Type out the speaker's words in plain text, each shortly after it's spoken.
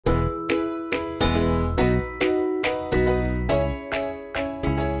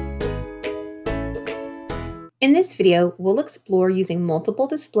In this video, we'll explore using multiple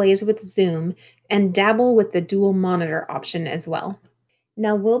displays with Zoom and dabble with the dual monitor option as well.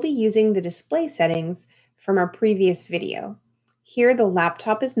 Now we'll be using the display settings from our previous video. Here the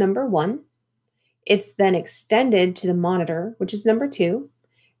laptop is number 1. It's then extended to the monitor, which is number 2.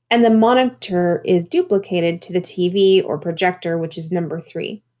 And the monitor is duplicated to the TV or projector, which is number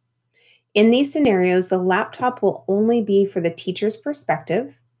 3. In these scenarios, the laptop will only be for the teacher's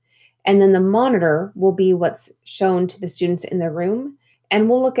perspective, and then the monitor will be what's shown to the students in the room. And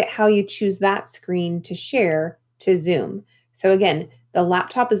we'll look at how you choose that screen to share to Zoom. So again, the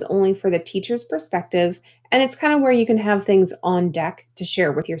laptop is only for the teacher's perspective, and it's kind of where you can have things on deck to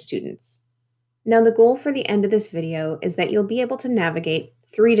share with your students. Now, the goal for the end of this video is that you'll be able to navigate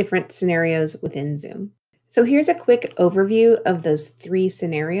 3 different scenarios within Zoom. So here's a quick overview of those 3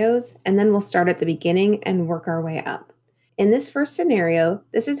 scenarios, and then we'll start at the beginning and work our way up. In this first scenario,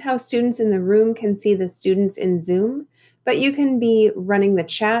 this is how students in the room can see the students in Zoom, but you can be running the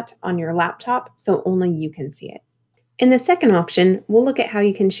chat on your laptop, so only you can see it. In the second option, we'll look at how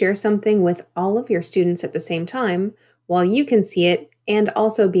you can share something with all of your students at the same time while you can see it and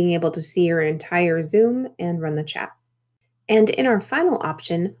also being able to see your entire Zoom and run the chat. And in our final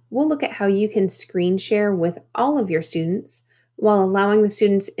option, we'll look at how you can screen share with all of your students while allowing the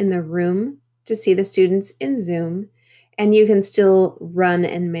students in the room to see the students in Zoom, and you can still run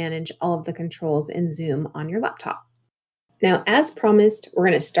and manage all of the controls in Zoom on your laptop. Now, as promised, we're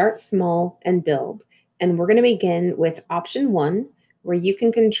going to start small and build, and we're going to begin with option 1, where you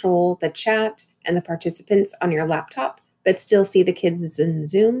can control the chat and the participants on your laptop, but still see the kids in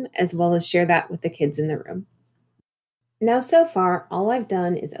Zoom as well as share that with the kids in the room. Now, so far, all I've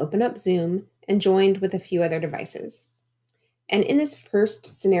done is open up Zoom and joined with a few other devices. And in this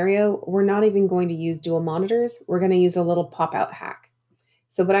first scenario, we're not even going to use dual monitors. We're going to use a little pop-out hack.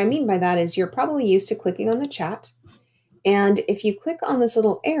 So what I mean by that is you're probably used to clicking on the chat. And if you click on this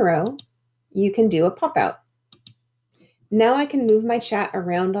little arrow, you can do a pop-out. Now I can move my chat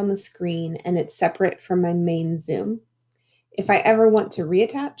around on the screen and it's separate from my main Zoom. If I ever want to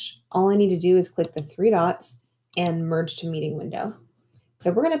reattach, all I need to do is click the 3 dots and merge to meeting window.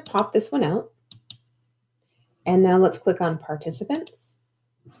 So we're going to pop this one out. And now let's click on participants.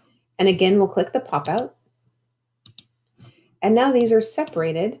 And again, we'll click the pop out. And now these are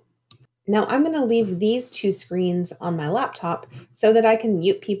separated. Now I'm going to leave these 2 screens on my laptop so that I can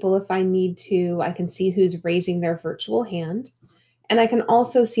mute people if I need to. I can see who's raising their virtual hand. And I can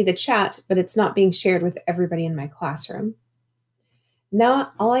also see the chat, but it's not being shared with everybody in my classroom.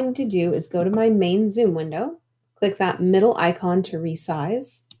 Now all I need to do is go to my main Zoom window, click that middle icon to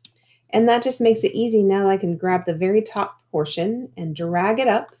resize. And that just makes it easy. Now I can grab the very top portion and drag it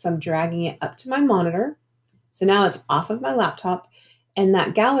up. So I'm dragging it up to my monitor. So now it's off of my laptop. And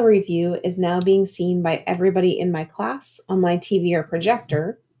that gallery view is now being seen by everybody in my class on my TV or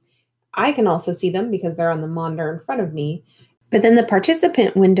projector. I can also see them because they're on the monitor in front of me. But then the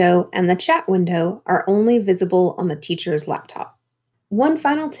participant window and the chat window are only visible on the teacher's laptop. One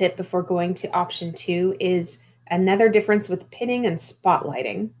final tip before going to option 2 is another difference with pinning and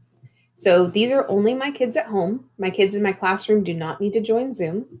spotlighting. So these are only my kids at home. My kids in my classroom do not need to join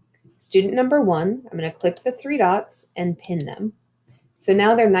Zoom. Student number 1, I'm going to click the 3 dots and pin them. So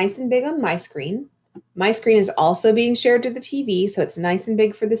now they're nice and big on my screen. My screen is also being shared to the TV, so it's nice and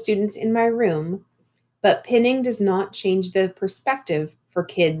big for the students in my room. But pinning does not change the perspective for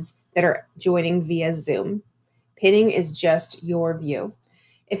kids that are joining via Zoom. Pinning is just your view.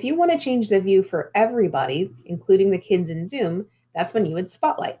 If you want to change the view for everybody, including the kids in Zoom, that's when you would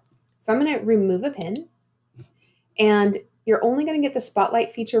spotlight. So I'm going to remove a pin, and you're only going to get the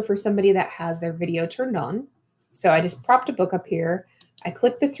spotlight feature for somebody that has their video turned on. So I just propped a book up here. I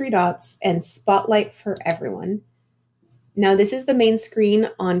click the 3 dots and spotlight for everyone. Now this is the main screen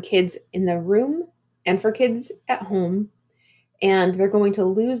on kids in the room and for kids at home, and they're going to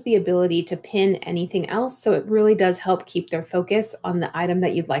lose the ability to pin anything else. So it really does help keep their focus on the item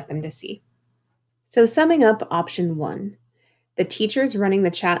that you'd like them to see. So summing up option 1. The teacher's running the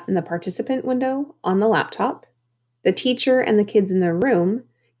chat in the participant window on the laptop. The teacher and the kids in the room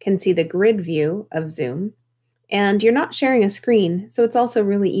can see the grid view of Zoom. And you're not sharing a screen, so it's also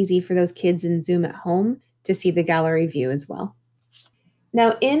really easy for those kids in Zoom at home to see the gallery view as well.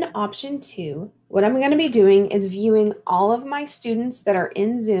 Now in option 2, what I'm going to be doing is viewing all of my students that are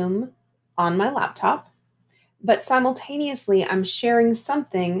in Zoom on my laptop, but simultaneously I'm sharing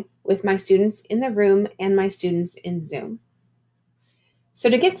something with my students in the room and my students in Zoom. So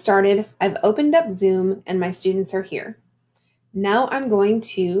to get started, I've opened up Zoom and my students are here. Now I'm going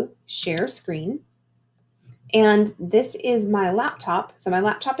to share screen. And this is my laptop. So my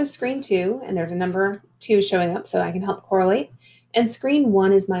laptop is screen 2, and there's a number 2 showing up so I can help correlate. And screen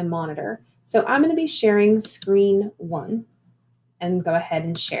 1 is my monitor. So I'm going to be sharing screen 1 and go ahead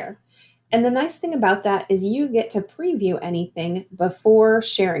and share. And the nice thing about that is you get to preview anything before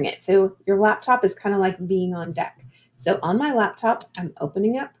sharing it. So your laptop is kind of like being on deck. So on my laptop, I'm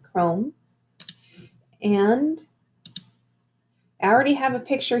opening up Chrome, and I already have a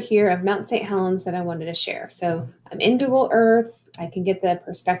picture here of Mount St. Helens that I wanted to share. So I'm in Google Earth. I can get the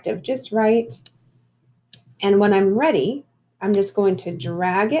perspective just right. And when I'm ready, I'm just going to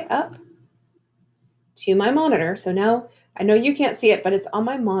drag it up to my monitor. So now I know you can't see it, but it's on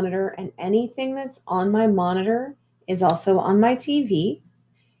my monitor, and anything that's on my monitor is also on my TV.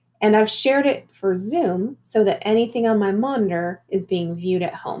 And I've shared it for Zoom so that anything on my monitor is being viewed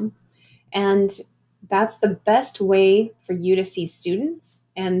at home. And that's the best way for you to see students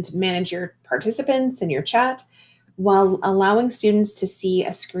and manage your participants and your chat while allowing students to see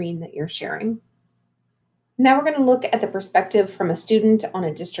a screen that you're sharing. Now we're going to look at the perspective from a student on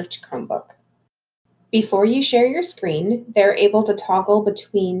a district Chromebook. Before you share your screen, they're able to toggle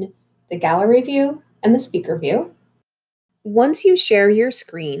between the gallery view and the speaker view. Once you share your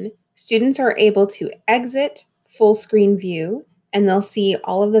screen, students are able to exit full screen view, and they'll see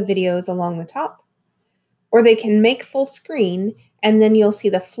all of the videos along the top. Or they can make full screen, and then you'll see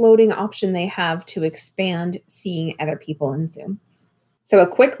the floating option they have to expand seeing other people in Zoom. So a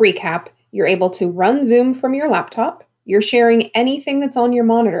quick recap, you're able to run Zoom from your laptop. You're sharing anything that's on your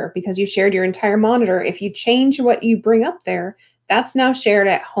monitor because you shared your entire monitor. If you change what you bring up there, that's now shared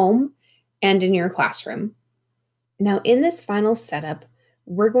at home and in your classroom. Now in this final setup,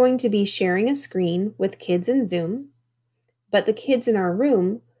 we're going to be sharing a screen with kids in Zoom, but the kids in our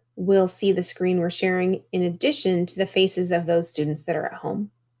room will see the screen we're sharing in addition to the faces of those students that are at home.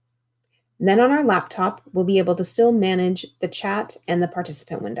 Then on our laptop, we'll be able to still manage the chat and the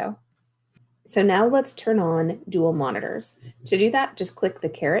participant window. So now let's turn on dual monitors. To do that, just click the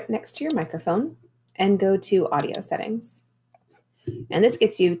caret next to your microphone and go to audio settings. And this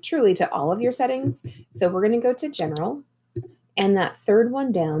gets you truly to all of your settings. So we're going to go to general, and that third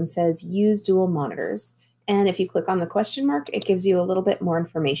one down says use dual monitors. And if you click on the question mark, it gives you a little bit more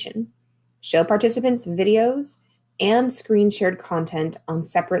information. Show participants videos and screen shared content on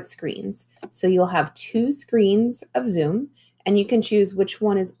separate screens. So you'll have 2 screens of Zoom, and you can choose which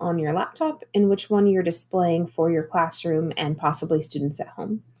one is on your laptop and which one you're displaying for your classroom and possibly students at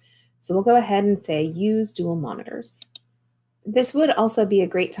home. So we'll go ahead and say use dual monitors. This would also be a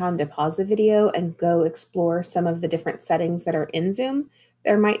great time to pause the video and go explore some of the different settings that are in Zoom.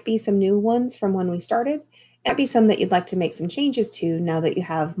 There might be some new ones from when we started. It might be some that you'd like to make some changes to now that you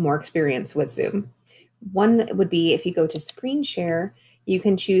have more experience with Zoom. One would be if you go to screen share, you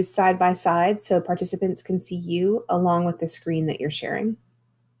can choose side by side so participants can see you along with the screen that you're sharing.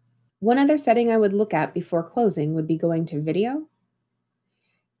 One other setting I would look at before closing would be going to video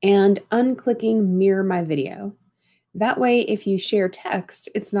and unclicking mirror my video. That way, if you share text,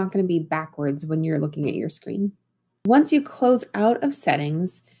 it's not going to be backwards when you're looking at your screen. Once you close out of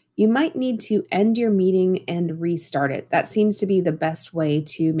settings, you might need to end your meeting and restart it. That seems to be the best way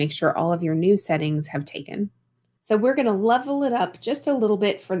to make sure all of your new settings have taken. So we're going to level it up just a little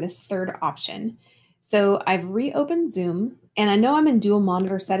bit for this third option. So I've reopened Zoom, and I know I'm in dual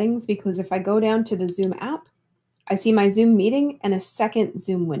monitor settings because if I go down to the Zoom app, I see my Zoom meeting and a second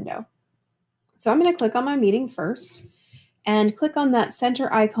Zoom window. So I'm going to click on my meeting first and click on that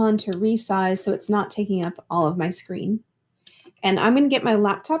center icon to resize so it's not taking up all of my screen. And I'm going to get my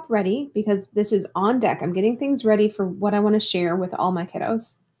laptop ready because this is on deck. I'm getting things ready for what I want to share with all my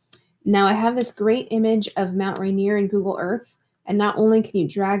kiddos. Now I have this great image of Mount Rainier in Google Earth, and not only can you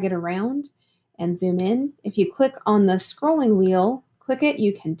drag it around and zoom in, if you click on the scrolling wheel, click it,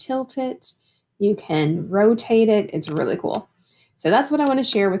 you can tilt it, you can rotate it. It's really cool. So that's what I want to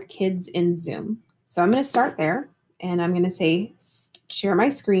share with kids in Zoom. So I'm going to start there, and I'm going to say share my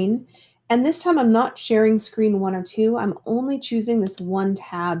screen. And this time I'm not sharing screen 1 or 2. I'm only choosing this one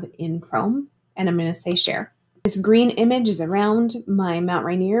tab in Chrome, and I'm going to say share. This green image is around my Mount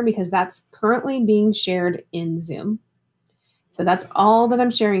Rainier because that's currently being shared in Zoom. So that's all that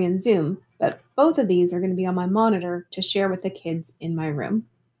I'm sharing in Zoom, but both of these are going to be on my monitor to share with the kids in my room.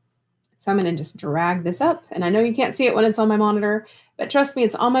 So I'm going to just drag this up, and I know you can't see it when it's on my monitor, but trust me,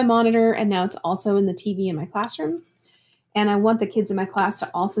 it's on my monitor, and now it's also in the TV in my classroom. And I want the kids in my class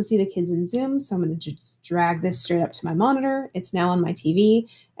to also see the kids in Zoom, so I'm going to just drag this straight up to my monitor. It's now on my TV,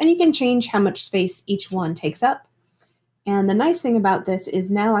 and you can change how much space each one takes up. And the nice thing about this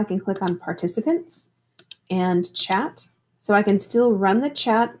is now I can click on participants and chat. So I can still run the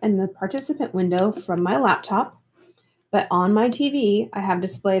chat and the participant window from my laptop, but on my TV, I have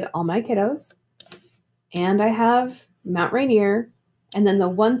displayed all my kiddos and I have Mount Rainier. And then the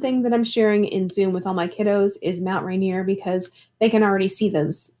one thing that I'm sharing in Zoom with all my kiddos is Mount Rainier because they can already see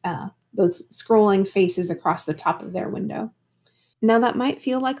those scrolling faces across the top of their window. Now that might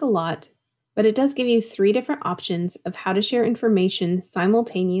feel like a lot, but it does give you 3 different options of how to share information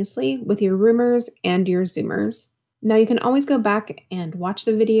simultaneously with your roomers and your Zoomers. Now you can always go back and watch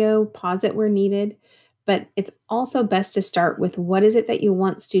the video, pause it where needed, but it's also best to start with what is it that you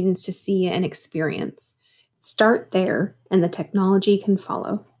want students to see and experience. Start there, and the technology can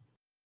follow.